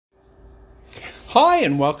Hi,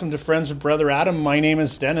 and welcome to Friends of Brother Adam. My name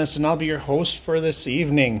is Dennis, and I'll be your host for this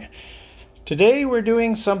evening. Today we're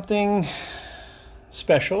doing something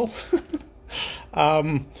special.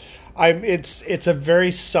 It's a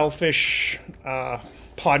very selfish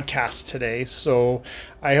podcast today, so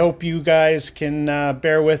I hope you guys can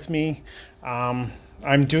bear with me.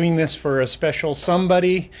 I'm doing this for a special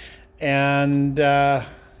somebody, and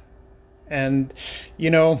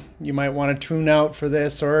you might want to tune out for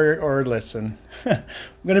this or listen. I'm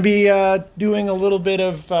going to be doing a little bit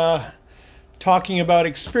of talking about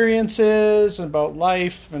experiences, about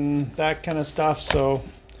life, and that kind of stuff. So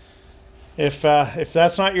if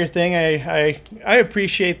that's not your thing, I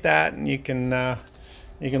appreciate that, and you can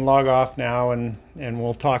log off now, and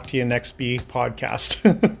we'll talk to you next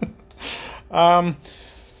podcast.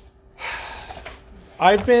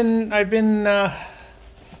 I've been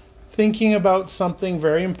thinking about something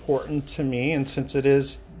very important to me, and since it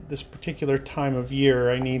is this particular time of year,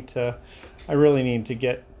 I really need to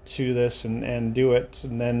get to this and do it,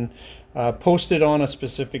 and then post it on a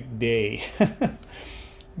specific day.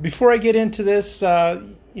 Before I get into this,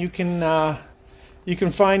 you can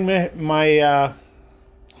find my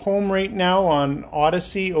home right now on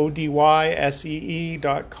Odyssey,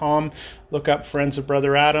 ODYSEE.com. Look up Friends of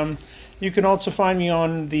Brother Adam. You can also find me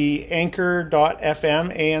on the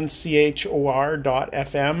anchor.fm, anchor.fm,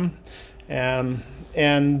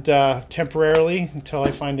 and temporarily until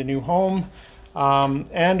I find a new home.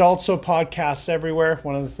 And also podcasts everywhere.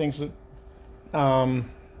 One of the things that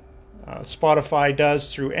Spotify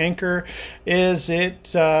does through Anchor is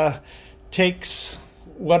it takes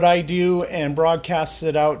what I do and broadcasts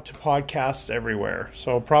it out to podcasts everywhere.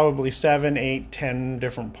 So probably 7, 8, 10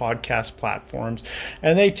 different podcast platforms.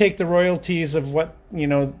 And they take the royalties of what,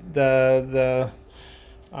 the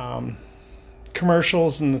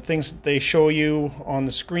commercials and the things that they show you on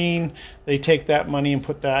the screen. They take that money and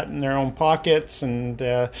put that in their own pockets. And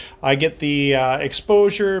I get the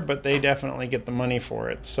exposure, but they definitely get the money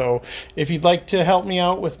for it. So if you'd like to help me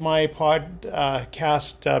out with my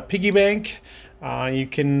podcast piggy bank, you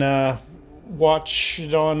can watch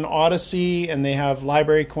it on Odyssey, and they have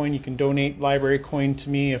library coin. You can donate library coin to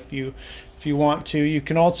me if you want to. You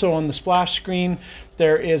can also, on the splash screen,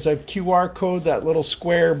 there is a QR code, that little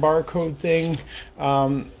square barcode thing.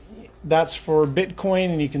 That's for Bitcoin,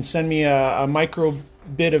 and you can send me a micro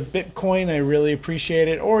bit of Bitcoin. I really appreciate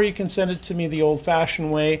it. Or you can send it to me the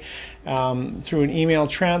old-fashioned way through an email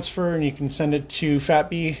transfer, and you can send it to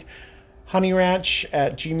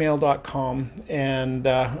fatbehoneyranch@gmail.com, and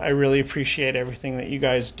I really appreciate everything that you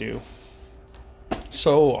guys do.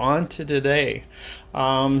 So on to today.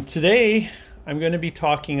 Today I'm going to be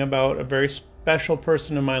talking about a very special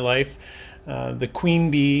person in my life, the queen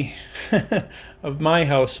bee of my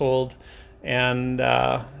household, and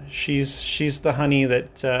she's the honey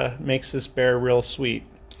that makes this bear real sweet.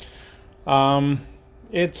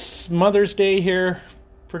 It's Mother's Day here,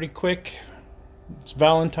 pretty quick. It's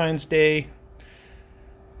Valentine's Day.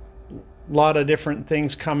 A lot of different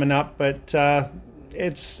things coming up, but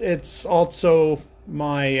it's also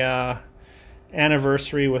my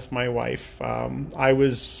anniversary with my wife. I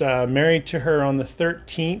was married to her on the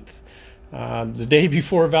 13th, the day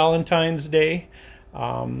before Valentine's Day.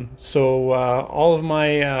 So all of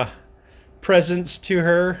my presents to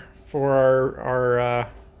her for our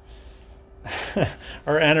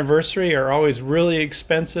our anniversary are always really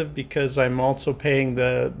expensive because I'm also paying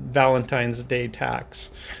the Valentine's Day tax.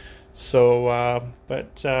 So,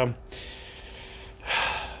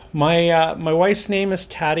 my wife's name is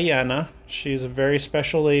Tatiana. She's a very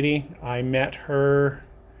special lady. I met her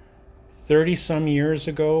 30 some years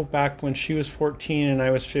ago, back when she was 14 and I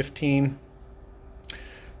was 15.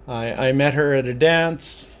 I met her at a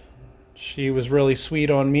dance. She was really sweet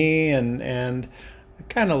on me, and I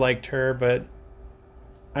kind of liked her, but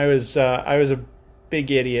I was a big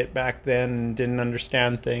idiot back then and didn't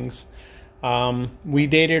understand things. We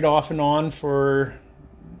dated off and on for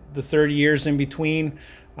the 30 years in between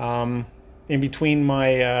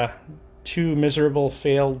my 2 miserable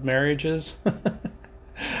failed marriages.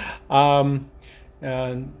 I'd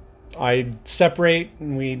separate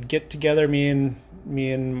and we'd get together. Me and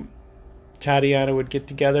Tatiana would get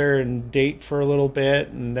together and date for a little bit,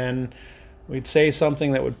 and then we'd say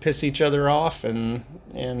something that would piss each other off, and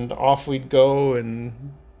off we'd go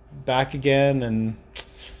and back again. And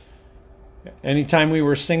anytime we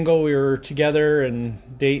were single, we were together and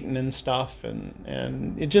dating and stuff,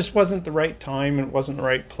 and it just wasn't the right time, it wasn't the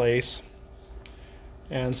right place.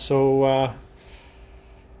 And so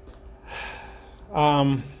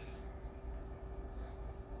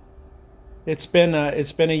It's been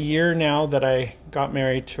a year now that I got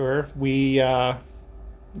married to her. We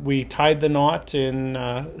tied the knot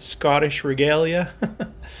in Scottish regalia.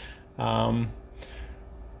 um,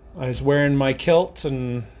 I was wearing my kilt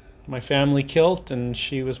and my family kilt, and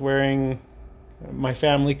she was wearing my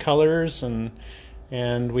family colors, and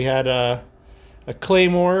we had a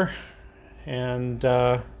claymore. And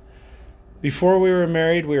before we were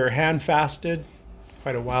married, we were hand fasted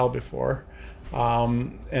quite a while before.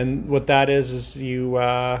 And what that is you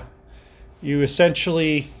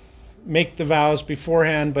essentially make the vows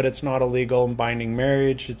beforehand, but it's not a legal and binding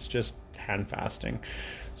marriage. It's just hand fasting.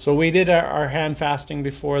 So we did our hand fasting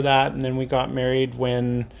before that, and then we got married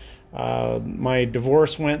when my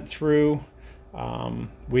divorce went through.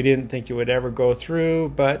 We didn't think it would ever go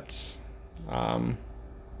through, but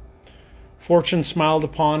fortune smiled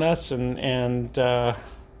upon us, and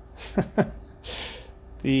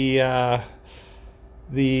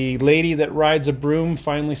the lady that rides a broom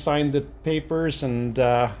finally signed the papers, and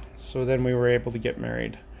so then we were able to get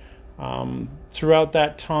married. Throughout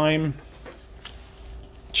that time,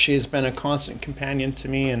 she has been a constant companion to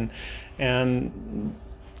me, and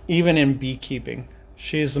even in beekeeping,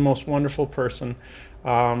 she is the most wonderful person.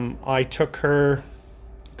 I took her,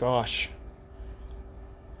 gosh,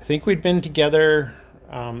 I think we'd been together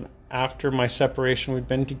after my separation. We'd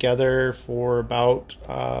been together for about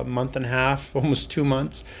a month and a half, almost 2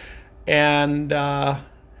 months, and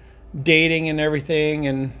dating and everything,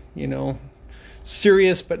 and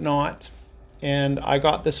serious but not. And I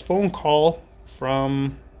got this phone call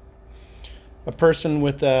from a person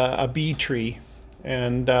with a bee tree,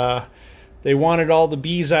 and they wanted all the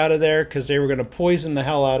bees out of there because they were going to poison the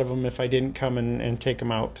hell out of them if I didn't come and take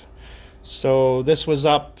them out. So this was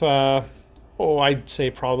up, I'd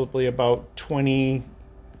say probably about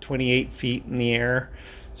 28 feet in the air.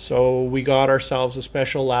 So we got ourselves a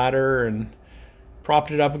special ladder and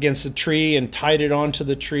propped it up against the tree and tied it onto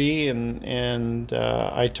the tree, and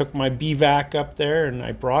I took my bee vac up there and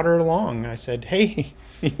I brought her along. I said, "Hey,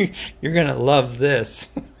 you're gonna love this."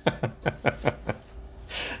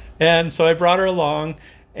 And so I brought her along,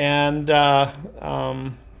 and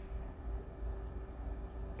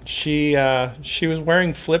she was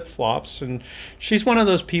wearing flip-flops, and she's one of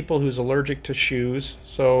those people who's allergic to shoes,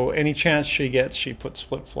 so any chance she gets, she puts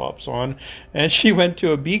flip-flops on. And she went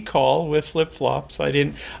to a bee call with flip-flops. I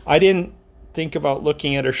didn't think about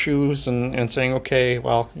looking at her shoes and saying, okay,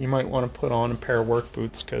 well, you might want to put on a pair of work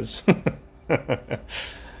boots, because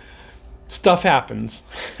stuff happens.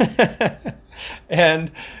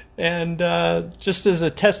 And just as a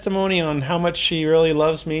testimony on how much she really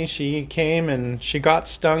loves me, she came and she got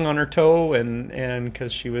stung on her toe, and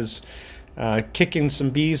because she was kicking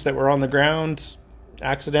some bees that were on the ground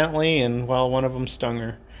accidentally, and well, one of them stung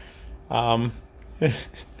her.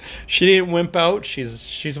 She didn't wimp out.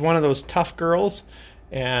 She's one of those tough girls,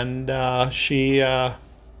 and I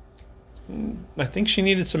think she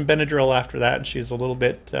needed some Benadryl after that, and she's a little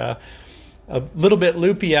bit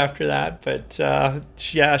loopy after that, but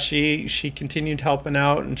yeah, she continued helping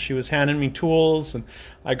out, and she was handing me tools, and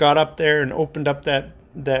I got up there and opened up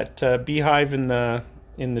that beehive in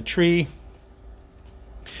the tree,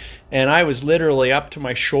 and I was literally up to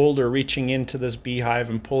my shoulder reaching into this beehive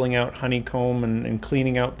and pulling out honeycomb and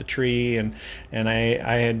cleaning out the tree, and I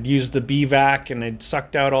had used the bee vac, and I'd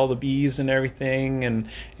sucked out all the bees and everything,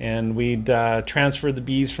 and we'd transferred the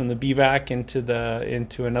bees from the bee vac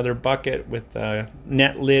into another bucket with a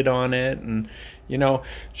net lid on it, and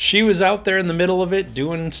she was out there in the middle of it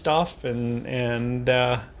doing stuff, and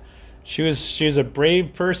she was a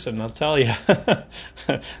brave person, I'll tell you.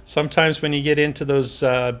 Sometimes when you get into those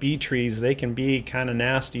bee trees, they can be kind of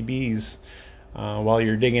nasty bees while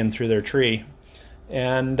you're digging through their tree.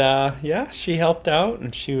 And yeah, she helped out,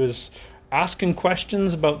 and she was asking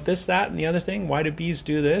questions about this, that, and the other thing. Why do bees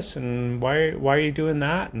do this, and why are you doing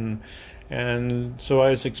that? And so I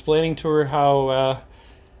was explaining to her how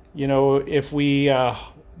if we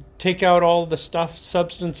take out all the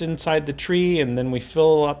substance inside the tree, and then we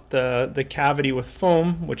fill up the cavity with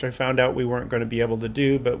foam, which I found out we weren't going to be able to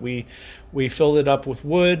do, but we filled it up with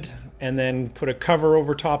wood and then put a cover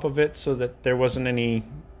over top of it so that there wasn't any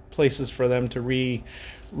places for them to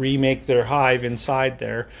remake their hive inside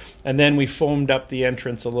there. And then we foamed up the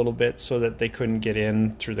entrance a little bit so that they couldn't get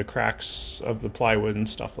in through the cracks of the plywood and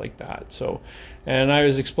stuff like that. So, and I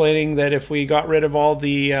was explaining that if we got rid of all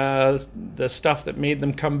the stuff that made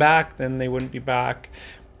them come back, then they wouldn't be back,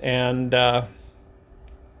 and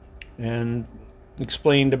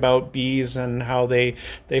explained about bees and how they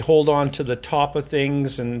hold on to the top of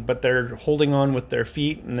things, but they're holding on with their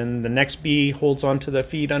feet, and then the next bee holds on to the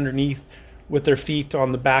feet underneath, with their feet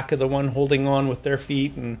on the back of the one, holding on with their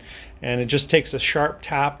feet, and it just takes a sharp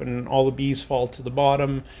tap and all the bees fall to the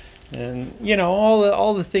bottom. And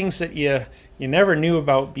all the things that you never knew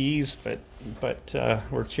about bees, but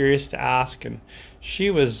were curious to ask. And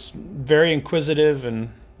she was very inquisitive and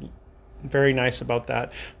very nice about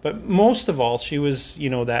that. But most of all, she was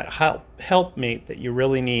that helpmate that you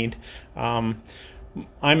really need. I'm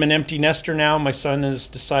an empty nester now. My son has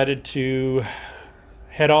decided to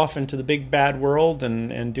head off into the big bad world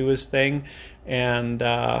and do his thing, and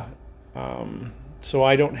so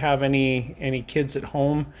I don't have any kids at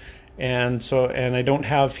home, and I don't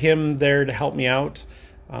have him there to help me out.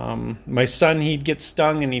 My son, he'd get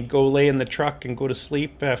stung and he'd go lay in the truck and go to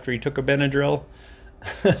sleep after he took a Benadryl.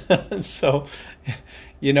 So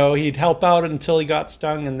he'd help out until he got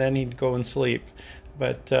stung, and then he'd go and sleep.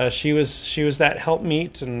 But she was that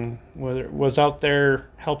helpmeet, and was out there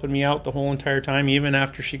helping me out the whole entire time, even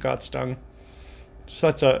after she got stung.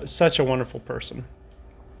 Such a wonderful person.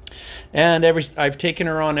 And I've taken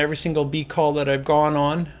her on every single bee call that I've gone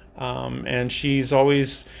on, and she's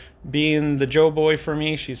always being the Joe boy for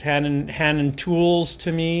me. She's handing tools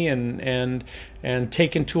to me and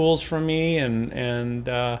taking tools from me, and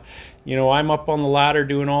I'm up on the ladder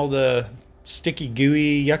doing all the sticky,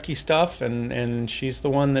 gooey, yucky stuff, and she's the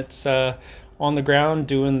one that's on the ground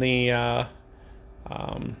doing the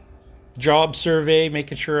job survey,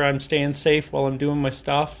 making sure I'm staying safe while I'm doing my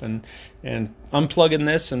stuff, and unplugging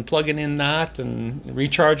this and plugging in that and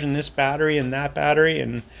recharging this battery and that battery.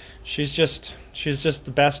 And she's just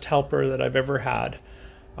the best helper that I've ever had.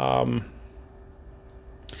 But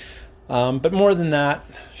more than that,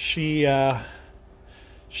 she's a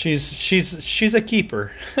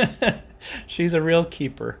keeper. She's a real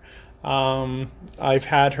keeper. I've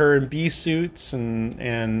had her in bee suits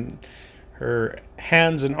and her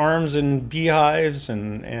hands and arms in beehives,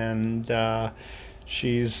 and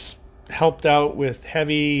she's helped out with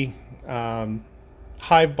heavy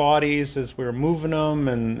hive bodies as we were moving them,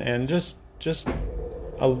 and just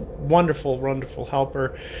a wonderful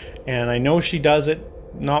helper. And I know she does it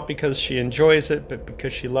not because she enjoys it, but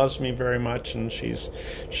because she loves me very much, and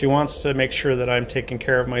she wants to make sure that I'm taking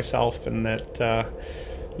care of myself, and that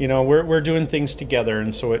we're doing things together,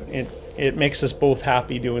 and so it makes us both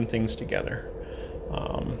happy doing things together.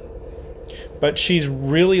 But she's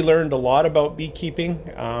really learned a lot about beekeeping.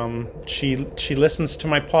 She listens to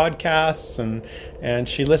my podcasts, and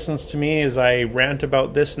she listens to me as I rant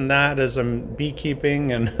about this and that as I'm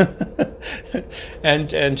beekeeping, and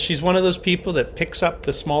and she's one of those people that picks up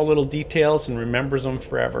the small little details and remembers them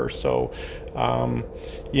forever. So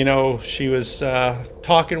she was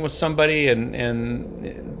talking with somebody,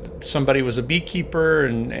 and somebody was a beekeeper,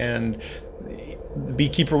 and the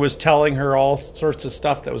beekeeper was telling her all sorts of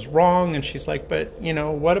stuff that was wrong, and she's like, but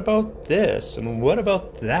what about this and what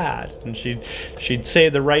about that? And she'd say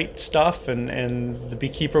the right stuff, and the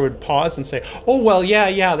beekeeper would pause and say, oh well,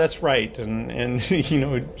 yeah, that's right, and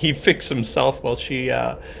he'd fix himself while she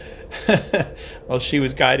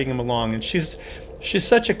was guiding him along. And she's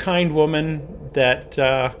such a kind woman that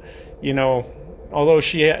although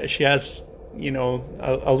she has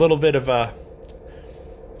a little bit of a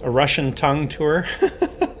Russian tongue to her.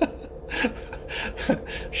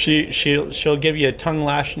 She'll give you a tongue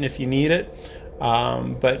lashing if you need it,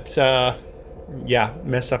 but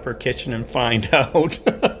mess up her kitchen and find out.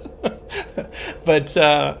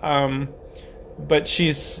 But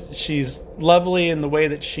she's lovely in the way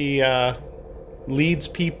that she leads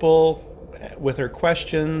people with her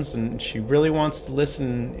questions, and she really wants to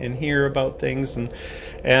listen and hear about things,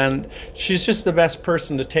 and she's just the best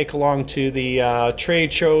person to take along to the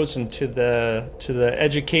trade shows and to the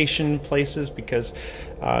education places, because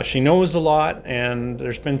she knows a lot. And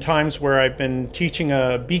there's been times where I've been teaching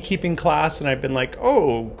a beekeeping class and I've been like,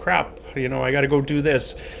 oh crap, I got to go do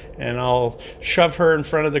this, and I'll shove her in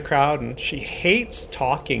front of the crowd, and she hates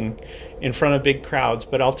talking in front of big crowds.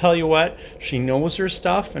 But I'll tell you what, she knows her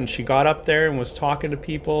stuff, and she got up there and was talking to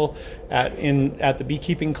people at the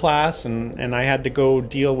beekeeping class, and I had to go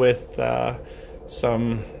deal with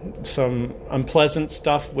some unpleasant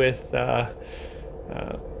stuff with some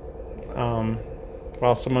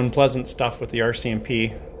unpleasant stuff with the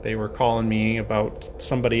RCMP. They were calling me about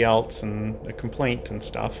somebody else and a complaint and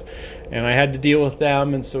stuff, and I had to deal with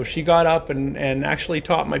them. And so she got up and actually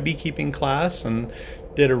taught my beekeeping class and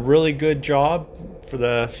did a really good job for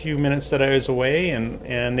the few minutes that I was away,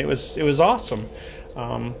 and it was awesome.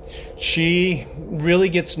 She really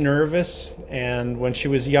gets nervous, and when she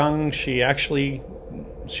was young, she actually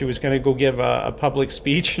she was going to go give a public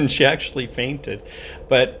speech, and she actually fainted.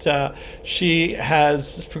 But she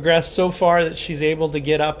has progressed so far that she's able to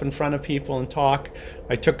get up in front of people and talk.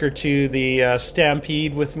 I took her to the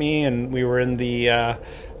Stampede with me, and we were in the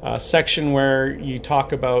section where you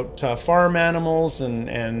talk about farm animals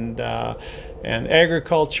and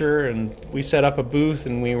agriculture, and we set up a booth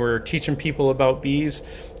and we were teaching people about bees,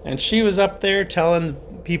 and she was up there telling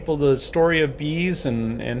people the story of bees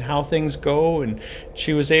and how things go, and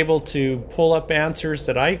she was able to pull up answers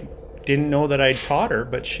that I didn't know that I'd taught her,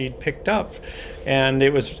 but she'd picked up, and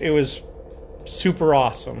it was super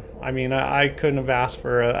awesome. I mean, I couldn't have asked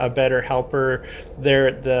for a better helper there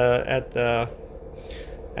at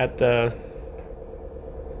the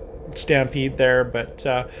Stampede there. But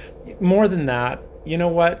more than that, you know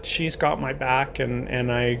what? She's got my back,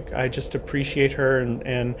 and I just appreciate her,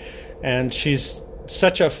 and she's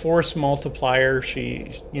such a force multiplier.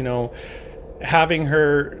 She, you know, having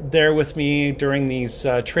her there with me during these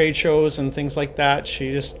trade shows and things like that,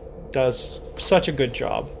 she just does such a good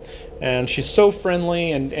job. And she's so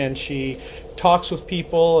friendly, and she talks with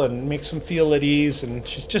people and makes them feel at ease, and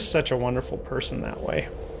she's just such a wonderful person that way.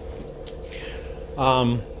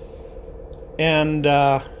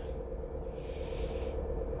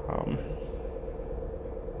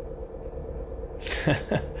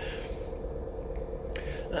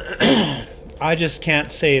 I just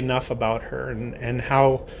can't say enough about her and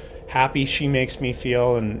how happy she makes me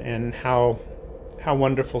feel, and how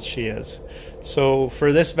wonderful she is. So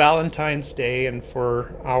for this Valentine's Day and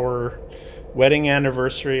for our wedding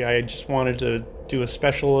anniversary, I just wanted to do a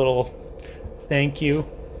special little thank you,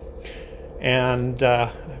 and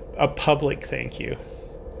a public thank you,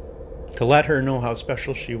 to let her know how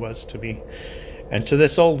special she was to me. And to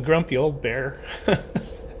this old grumpy old bear,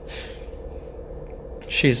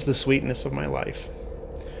 she's the sweetness of my life.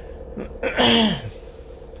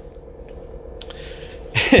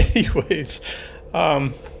 Anyways,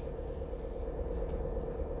 I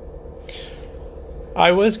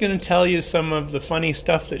was going to tell you some of the funny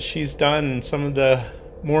stuff that she's done and some of the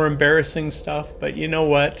more embarrassing stuff, but you know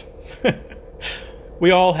what?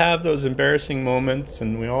 We all have those embarrassing moments,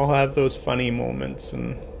 and we all have those funny moments,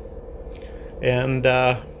 and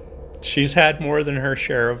she's had more than her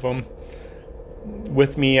share of them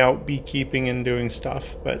with me out beekeeping and doing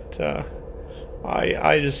stuff. But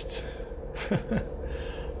I just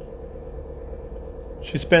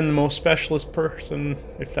she's been the most specialist person,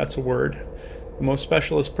 if that's a word, the most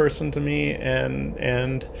specialist person to me,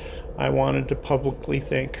 and I wanted to publicly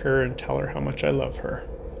thank her and tell her how much I love her.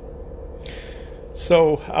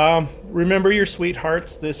 So remember your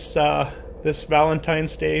sweethearts this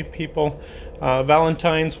Valentine's Day, people.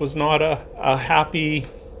 Valentine's was not a happy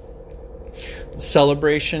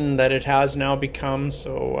celebration that it has now become.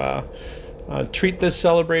 So treat this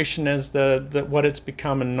celebration as the what it's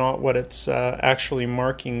become, and not what it's actually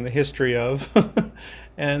marking the history of.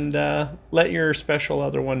 And let your special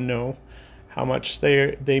other one know how much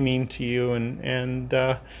they mean to you, and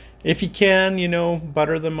if you can, you know,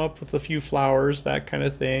 butter them up with a few flowers, that kind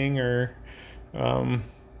of thing, or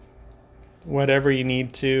whatever you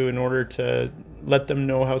need to in order to let them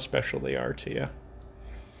know how special they are to you.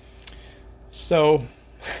 So,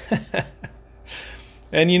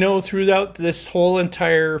 and you know, throughout this whole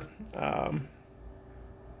entire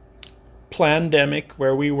pandemic,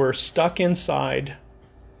 where we were stuck inside,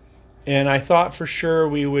 and I thought for sure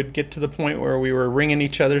we would get to the point where we were wringing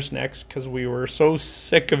each other's necks because we were so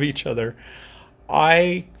sick of each other,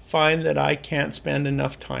 I find that I can't spend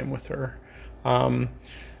enough time with her.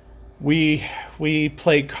 We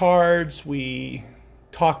play cards, we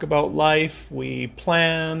talk about life, we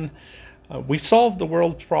plan, we solve the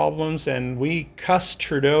world's problems, and we cuss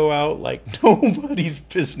Trudeau out like nobody's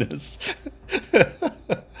business.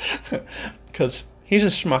 Because he's a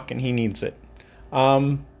schmuck and he needs it.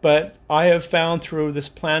 But I have found through this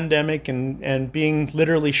pandemic and being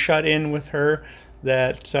literally shut in with her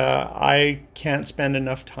that I can't spend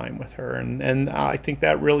enough time with her, and I think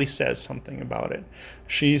that really says something about it.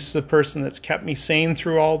 She's the person that's kept me sane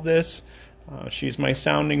through all this. She's my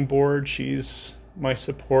sounding board, she's my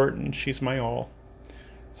support, and she's my all.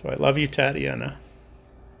 So I love you, Tatiana.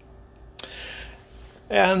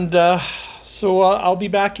 And so I'll be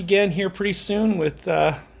back again here pretty soon with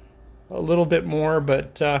a little bit more,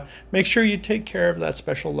 but make sure you take care of that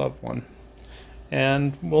special loved one.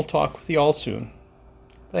 And we'll talk with you all soon.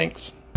 Thanks.